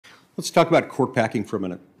Let's talk about court packing for a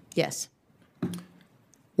minute. Yes.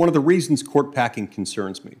 One of the reasons court packing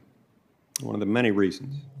concerns me, one of the many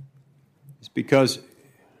reasons, is because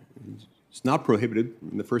it's not prohibited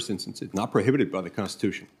in the first instance. It's not prohibited by the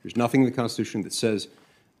Constitution. There's nothing in the Constitution that says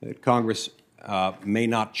that Congress may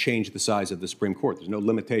not change the size of the Supreme Court. There's no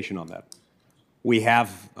limitation on that. We have,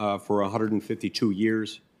 for 152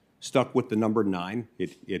 years, stuck with the number 9.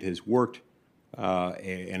 It has worked,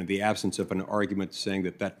 and in the absence of an argument saying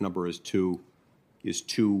that that number is too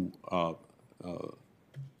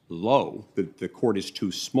low, that the court is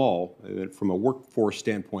too small, that from a workforce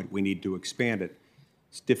standpoint we need to expand it,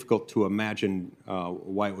 it's difficult to imagine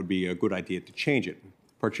why it would be a good idea to change it,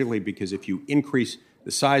 particularly because if you increase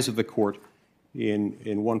the size of the court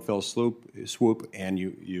in one fell swoop, and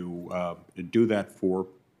you do that for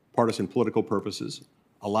partisan political purposes,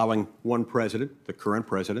 allowing one president, the current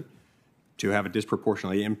president, to have a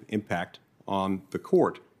disproportionately impact on the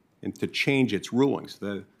court and to change its rulings,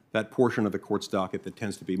 that portion of the court's docket that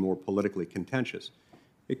tends to be more politically contentious.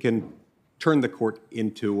 It can turn the court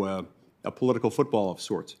into a political football of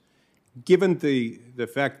sorts. Given the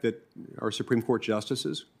fact that our Supreme Court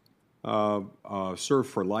justices serve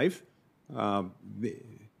for life,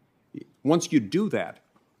 once you do that,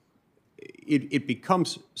 it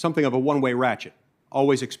becomes something of a one-way ratchet,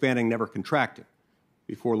 always expanding, never contracting.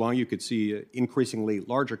 Before long, you could see an increasingly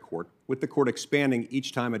larger court, with the court expanding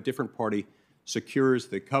each time a different party secures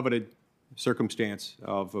the coveted circumstance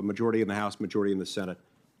of a majority in the House, majority in the Senate,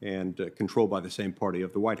 and controlled by the same party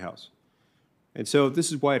of the White House. And so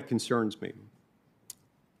this is why it concerns me.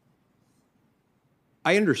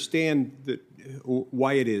 I understand that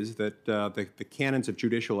why it is that the canons of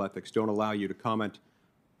judicial ethics don't allow you to comment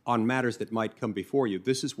on matters that might come before you.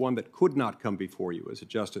 This is one that could not come before you as a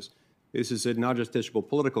justice. This is a non-justiciable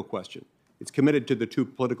political question. It's committed to the two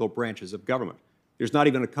political branches of government. There's not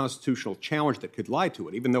even a constitutional challenge that could lie to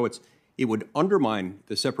it, even though it would undermine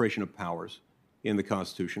the separation of powers in the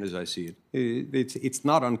Constitution, as I see it. It's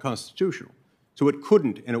not unconstitutional. So it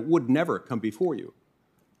couldn't and it would never come before you.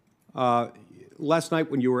 Last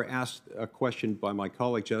night when you were asked a question by my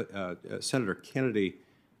colleague, Senator Kennedy,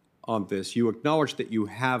 on this, you acknowledged that you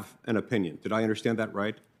have an opinion. Did I understand that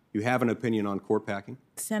right? You have an opinion on court packing?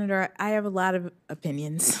 Senator, I have a lot of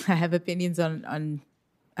opinions. I have opinions on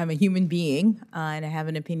I'm a human being, and I have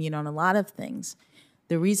an opinion on a lot of things.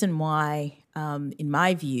 The reason why, in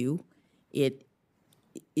my view, it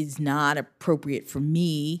is not appropriate for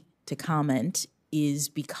me to comment is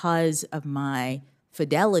because of my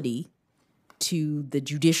fidelity to the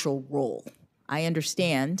judicial role. I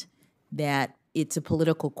understand that it's a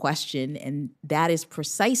political question, and that is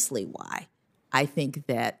precisely why I think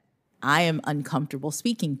that I am uncomfortable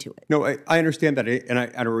speaking to it. No, I understand that, and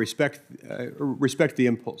I respect the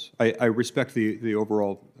impulse. I respect the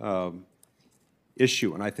overall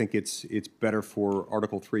issue, and I think it's better for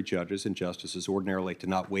Article III judges and justices ordinarily to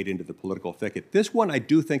not wade into the political thicket. This one I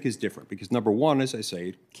do think is different because, number one, as I say,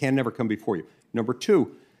 it can never come before you. Number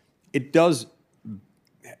two, it does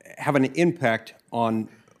have an impact on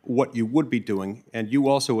what you would be doing, and you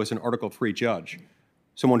also, as an Article III judge,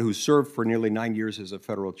 someone who's served for nearly 9 years as a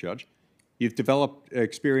federal judge, you've developed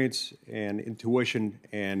experience and intuition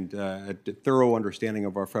and a thorough understanding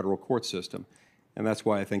of our federal court system, and that's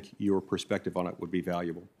why I think your perspective on it would be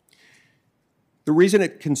valuable. The reason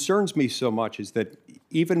it concerns me so much is that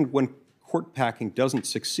even when court packing doesn't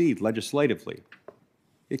succeed legislatively,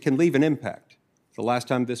 it can leave an impact. The last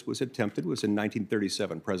time this was attempted was in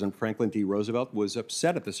 1937. President Franklin D. Roosevelt was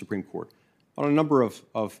upset at the Supreme Court on a number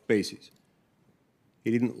of bases. He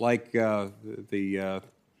didn't like the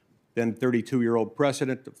then 32-year-old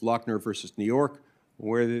precedent of Lochner versus New York,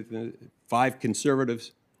 where the 5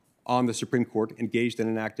 conservatives on the Supreme Court engaged in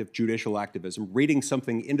an act of judicial activism, reading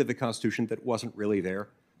something into the Constitution that wasn't really there.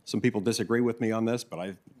 Some people disagree with me on this,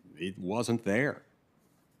 but it wasn't there.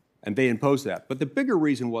 And they imposed that. But the bigger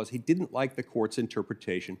reason was he didn't like the court's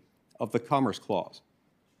interpretation of the Commerce Clause.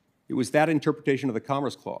 It was that interpretation of the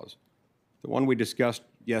Commerce Clause, the one we discussed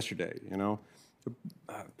yesterday, you know.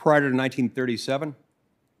 Prior to 1937,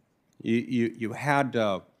 you had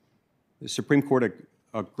the Supreme Court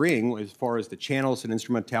agreeing as far as the channels and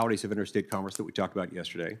instrumentalities of interstate commerce that we talked about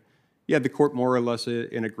yesterday. You had the court more or less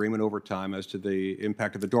in agreement over time as to the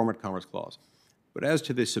impact of the Dormant Commerce Clause. But as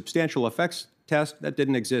to the substantial effects test, that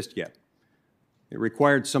didn't exist yet. It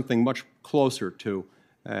required something much closer to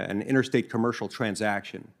an interstate commercial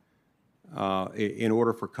transaction in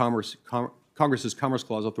order for Congress's Commerce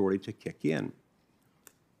Clause authority to kick in.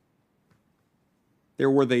 There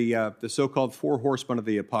were the so-called 4 horsemen of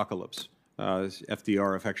the apocalypse, as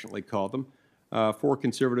FDR affectionately called them, 4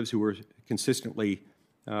 conservatives who were consistently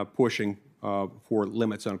pushing for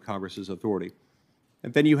limits on Congress's authority.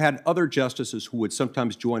 And then you had other justices who would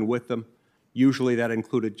sometimes join with them. Usually that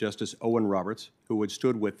included Justice Owen Roberts, who had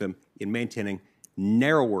stood with them in maintaining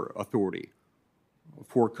narrower authority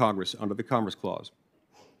for Congress under the Commerce Clause.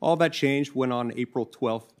 All that changed when on April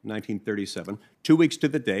 12, 1937, 2 weeks to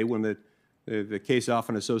the day when the case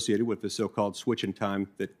often associated with the so-called switch in time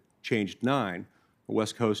that changed 9,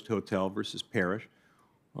 West Coast Hotel versus Parrish,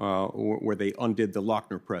 where they undid the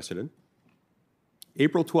Lochner precedent.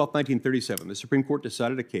 April 12, 1937, the Supreme Court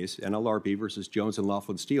decided a case, NLRB versus Jones and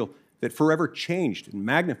Laughlin Steel, that forever changed and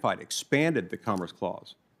magnified, expanded the Commerce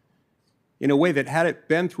Clause in a way that, had it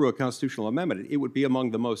been through a constitutional amendment, it would be among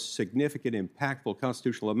the most significant, impactful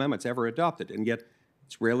constitutional amendments ever adopted, and yet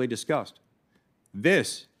it's rarely discussed.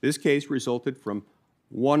 This case resulted from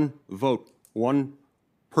one vote, one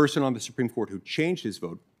person on the Supreme Court who changed his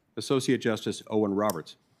vote, Associate Justice Owen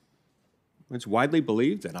Roberts. It's widely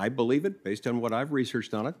believed, and I believe it based on what I've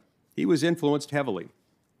researched on it, he was influenced heavily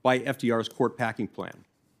by FDR's court packing plan.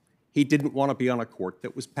 He didn't want to be on a court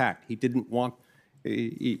that was packed. He didn't want,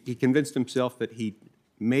 he convinced himself that he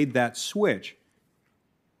made that switch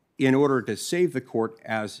in order to save the court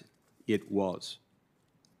as it was.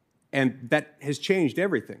 And that has changed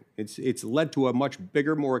everything. It's led to a much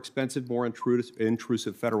bigger, more expensive, more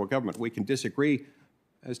intrusive federal government. We can disagree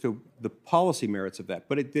as to the policy merits of that,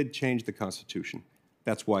 but it did change the Constitution.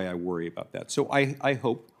 That's why I worry about that. So I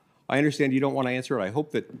hope, I understand you don't want to answer it. I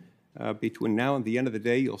hope that between now and the end of the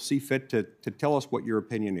day, you'll see fit to tell us what your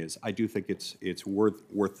opinion is. I do think it's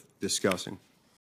worth discussing.